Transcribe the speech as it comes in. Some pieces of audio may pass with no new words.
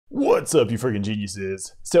What's up, you freaking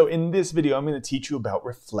geniuses? So in this video, I'm going to teach you about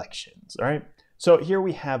reflections, all right? So here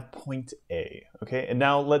we have point A, okay? And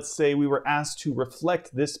now let's say we were asked to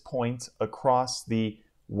reflect this point across the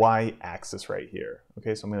y-axis right here,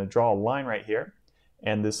 okay? So I'm going to draw a line right here,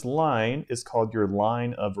 and this line is called your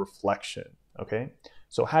line of reflection, okay?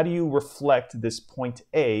 So how do you reflect this point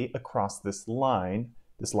A across this line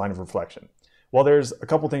of reflection? Well, there's a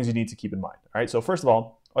couple things you need to keep in mind, all right? So first of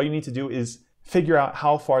all you need to do is figure out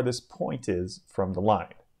how far this point is from the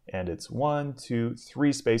line. And it's 1, 2,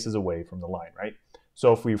 3 spaces away from the line, right?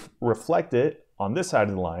 So if we reflect it on this side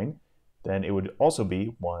of the line, then it would also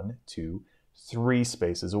be 1, 2, 3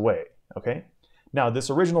 spaces away, okay? Now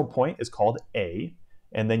this original point is called A,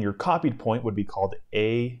 and then your copied point would be called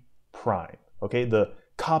A prime, okay? The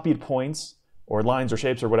copied points or lines or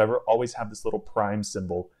shapes or whatever always have this little prime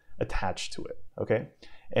symbol attached to it, okay?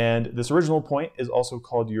 And this original point is also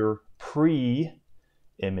called your pre-image,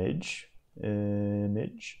 and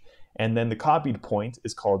then the copied point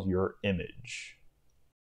is called your image.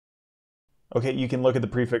 Okay, you can look at the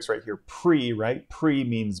prefix right here, pre, right? Pre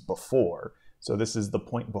means before. So this is the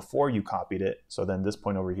point before you copied it. So then this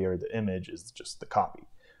point over here, the image, is just the copy.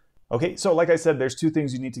 Okay, so like I said, there's two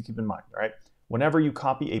things you need to keep in mind, right? Whenever you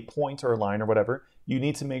copy a point or a line or whatever, you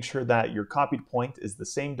need to make sure that your copied point is the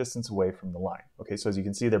same distance away from the line. Okay, so as you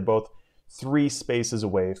can see, they're both 3 spaces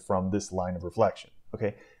away from this line of reflection.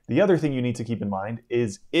 Okay, the other thing you need to keep in mind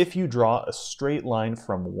is if you draw a straight line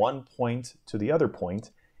from one point to the other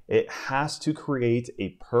point, it has to create a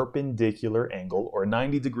perpendicular angle or a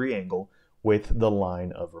 90-degree angle with the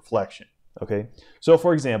line of reflection. Okay, so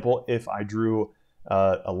for example, if I drew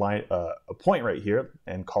a point right here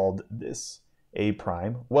and called this A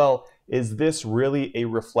prime, well, is this really a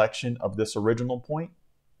reflection of this original point?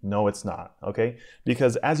 No, it's not, okay?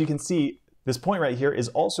 Because as you can see, this point right here is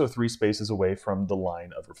also 3 spaces away from the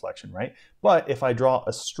line of reflection, right? But if I draw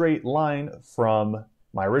a straight line from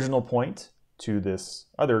my original point to this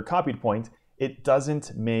other copied point, it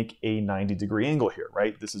doesn't make a 90-degree angle here,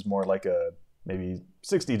 right? This is more like a maybe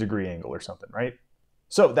 60-degree angle or something, right?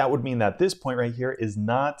 So that would mean that this point right here is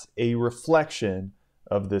not a reflection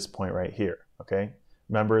of this point right here, okay?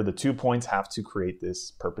 Remember, the 2 points have to create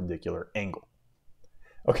this perpendicular angle.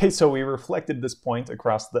 Okay, so we reflected this point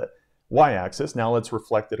across the y-axis. Now let's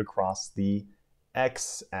reflect it across the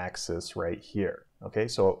x-axis right here. Okay,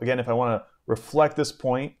 so again, if I want to reflect this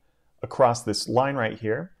point across this line right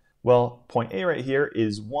here, well, point A right here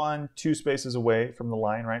is 1, 2 spaces away from the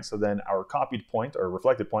line, right? So then our copied point or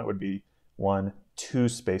reflected point would be 1, 2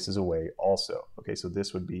 spaces away also. Okay, so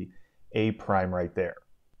this would be A prime right there.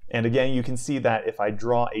 And again, you can see that if I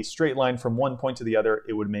draw a straight line from one point to the other,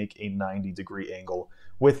 it would make a 90-degree angle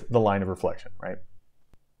with the line of reflection, right?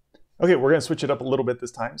 Okay, we're gonna switch it up a little bit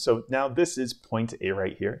this time. So now this is point A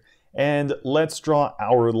right here. And let's draw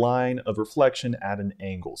our line of reflection at an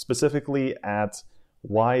angle, specifically at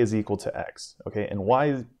y is equal to x, okay? And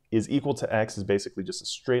y is equal to x is basically just a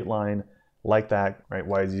straight line like that, right?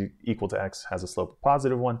 Y is equal to x has a slope of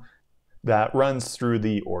positive 1 that runs through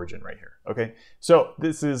the origin right here, okay? So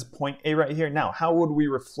this is point A right here. Now, how would we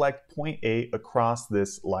reflect point A across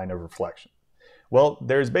this line of reflection? Well,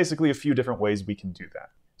 there's basically a few different ways we can do that.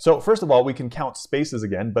 So first of all, we can count spaces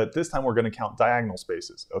again, but this time we're gonna count diagonal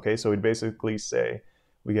spaces, okay? So we'd basically say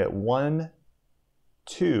we get 1,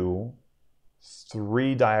 2,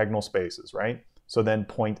 3 diagonal spaces, right? So then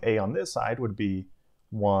point A on this side would be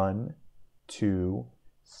 1, 2,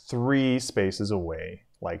 3 spaces away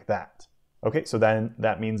like that. Okay, so then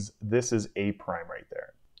that means this is A prime right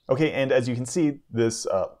there. Okay, and as you can see, this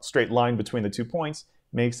straight line between the 2 points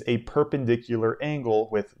makes a perpendicular angle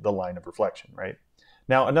with the line of reflection, right?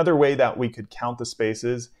 Now, another way that we could count the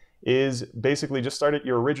spaces is basically just start at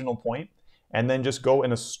your original point and then just go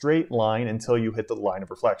in a straight line until you hit the line of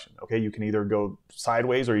reflection, okay? You can either go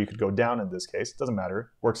sideways or you could go down in this case. It doesn't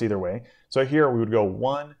matter, works either way. So here we would go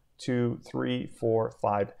 1, 2, 3, 4,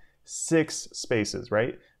 5, 6 spaces,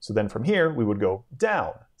 right? So then from here, we would go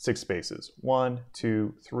down 6 spaces. 1,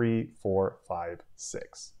 2, 3, 4, 5,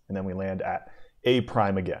 6. And then we land at A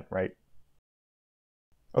prime again, right?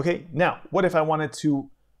 Okay, now, what if I wanted to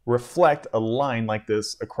reflect a line like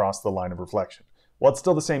this across the line of reflection? Well, it's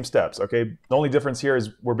still the same steps, okay? The only difference here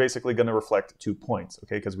is we're basically gonna reflect 2 points,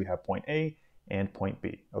 okay? Because we have point A and point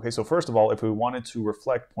B. Okay, so first of all, if we wanted to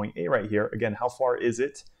reflect point A right here, again, how far is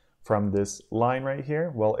it from this line right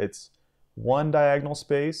here? Well, it's 1 diagonal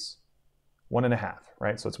space, 1.5,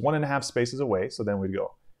 right? So it's 1.5 spaces away. So then we'd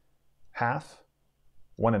go half,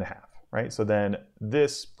 1.5, right? So then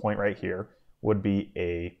this point right here would be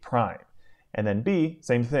A prime. And then B,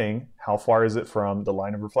 same thing. How far is it from the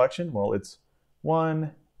line of reflection? Well, it's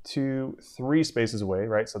 1, 2, 3 spaces away,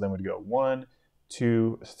 right? So then we'd go 1,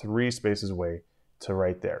 2, 3 spaces away to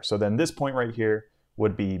right there. So then this point right here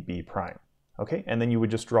would be B prime. Okay, and then you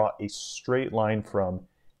would just draw a straight line from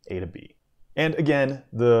A to B. And again,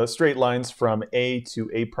 the straight lines from A to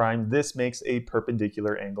A prime, this makes a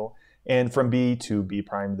perpendicular angle. And from B to B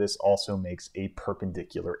prime, this also makes a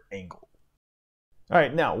perpendicular angle. All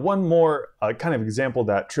right, now one more kind of example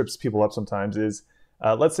that trips people up sometimes is,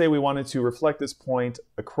 let's say we wanted to reflect this point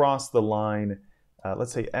across the line,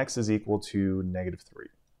 let's say x is equal to -3,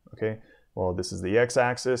 okay? Well, this is the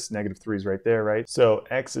x-axis, -3 is right there, right? So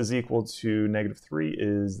x is equal to -3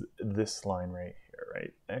 is this line right here,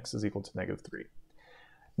 right? X is equal to -3.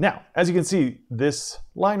 Now, as you can see, this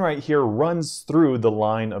line right here runs through the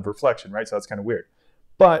line of reflection, right? So that's kind of weird.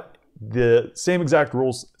 But the same exact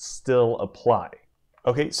rules still apply.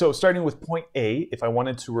 Okay, so starting with point A, if I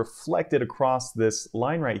wanted to reflect it across this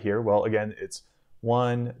line right here, well, again, it's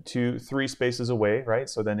 1, 2, 3 spaces away, right?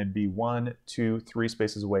 So then it'd be 1, 2, 3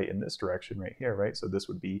 spaces away in this direction right here, right? So this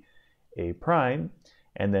would be A prime.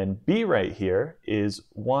 And then B right here is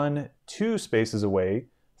 1, 2 spaces away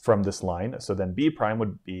from this line. So then B prime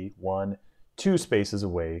would be 1, 2 spaces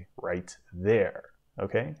away right there,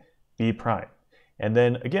 okay? B prime. And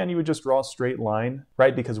then again, you would just draw a straight line,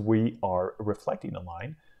 right? Because we are reflecting a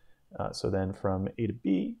line. So then from A to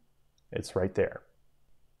B, it's right there.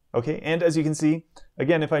 Okay, and as you can see,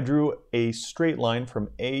 again, if I drew a straight line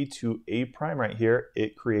from A to A prime right here,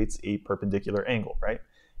 it creates a perpendicular angle, right?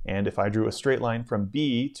 And if I drew a straight line from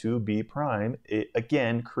B to B prime, it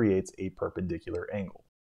again creates a perpendicular angle.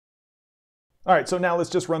 All right, so now let's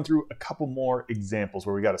just run through a couple more examples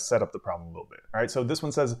where we got to set up the problem a little bit. All right, so this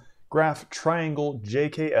one says graph triangle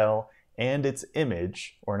JKL and its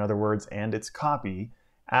image, or in other words, and its copy,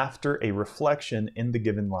 after a reflection in the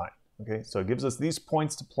given line. Okay, so it gives us these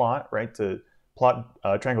points to plot, right, to plot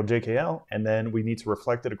triangle JKL, and then we need to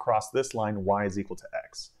reflect it across this line, y is equal to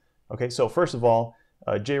x. Okay, so first of all,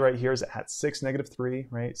 J right here is at 6, -3,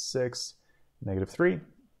 right, 6, -3.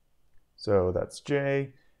 So that's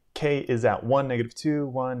J. K is at 1, -2,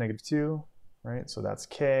 1, -2, right, so that's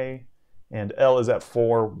K. And L is at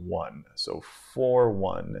 4, 1. So 4,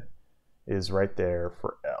 1 is right there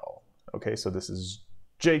for L. Okay, so this is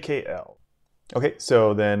JKL. Okay,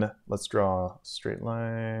 so then let's draw a straight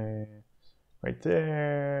line right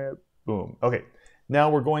there. Boom. Okay, now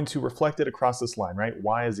we're going to reflect it across this line, right?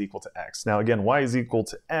 Y is equal to x. Now again, y is equal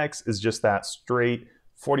to x is just that straight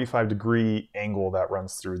 45-degree angle that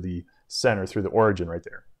runs through the center, through the origin right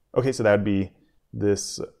there. Okay, so that would be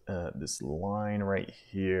this, this line right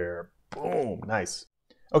here. Boom, nice.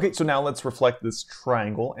 Okay, so now let's reflect this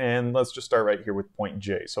triangle, and let's just start right here with point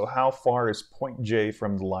J. So how far is point J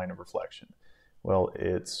from the line of reflection? Well,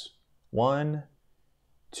 it's 1,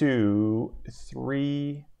 2,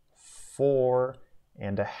 3,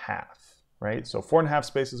 4.5, right? So 4.5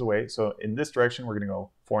 spaces away. So in this direction, we're going to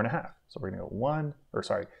go 4.5. So we're going to go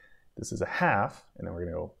this is a half, and then we're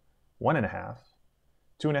going to go 1.5,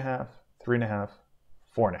 2.5, 3.5,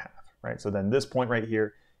 4.5, right? So then this point right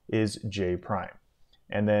here is J prime.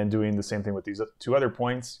 And then doing the same thing with these two other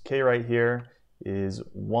points, K right here is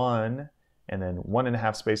 1, and then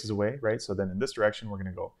 1.5 spaces away, right? So then in this direction, we're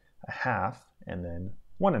going to go a half and then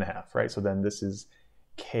 1.5, right? So then this is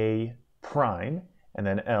K prime, and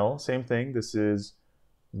then L, same thing. This is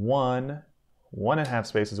 1, 1.5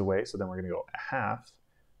 spaces away. So then we're going to go a half,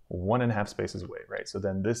 1.5 spaces away, right? So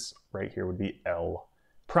then this right here would be L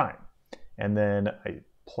prime. And then I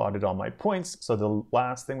plotted all my points. So the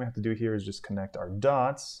last thing we have to do here is just connect our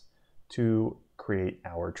dots to create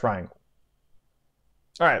our triangle.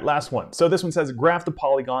 All right, last one. So this one says graph the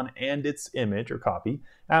polygon and its image or copy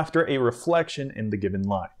after a reflection in the given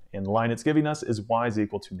line. And the line it's giving us is y is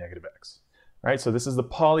equal to -x. All right, so this is the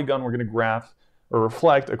polygon we're going to graph or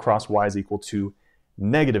reflect across y is equal to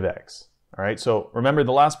 -x. All right, so remember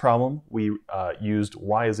the last problem, we used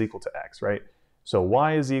y is equal to x, right? So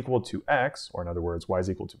y is equal to x, or in other words, y is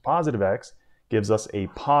equal to positive x, gives us a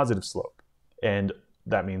positive slope. And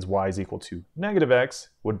that means y is equal to -x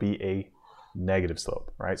would be a negative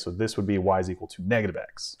slope, right? So this would be y is equal to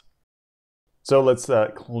 -x. So let's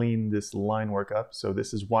clean this line work up. So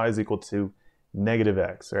this is y is equal to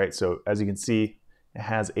 -x, right? So as you can see, it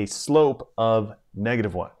has a slope of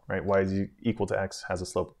 -1, right? Y is equal to x has a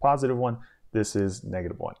slope of +1. This is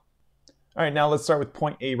 -1. All right, now let's start with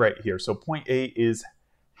point A right here. So point A is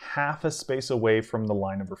half a space away from the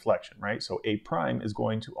line of reflection, right? So A prime is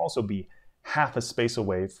going to also be half a space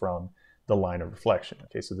away from the line of reflection.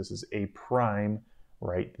 Okay, so this is A prime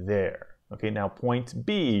right there. Okay, now point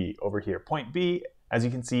B over here. Point B, as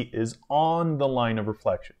you can see, is on the line of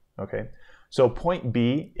reflection. Okay, So point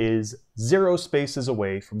B is 0 spaces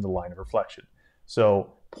away from the line of reflection.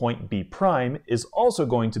 So point B prime is also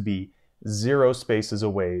going to be 0 spaces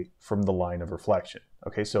away from the line of reflection.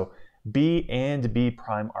 Okay, so B and B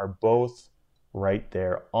prime are both right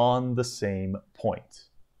there on the same point.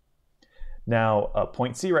 Now,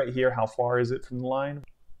 point C right here, how far is it from the line?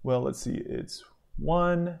 Well, let's see, it's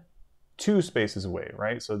 2 spaces away,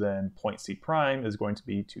 right? So then point C prime is going to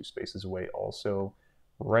be 2 spaces away also,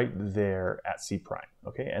 right there at C prime,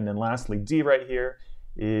 okay? And then lastly, D right here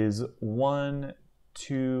is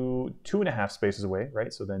 2.5 spaces away,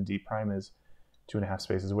 right? So then D prime is 2.5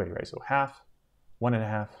 spaces away, right? So half,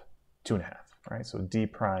 1.5, 2.5, right? So D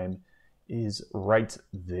prime is right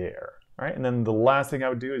there, right? And then the last thing I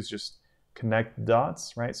would do is just connect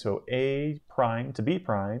dots, right? So A prime to B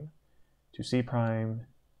prime, to C prime,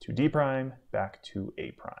 to D prime, back to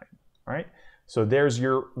A prime, right? So there's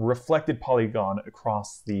your reflected polygon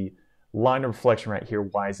across the line of reflection right here,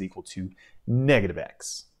 y is equal to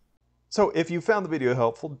 -x. So if you found the video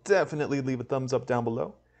helpful, definitely leave a thumbs up down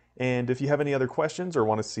below. And if you have any other questions or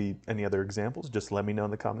want to see any other examples, just let me know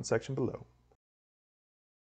in the comment section below.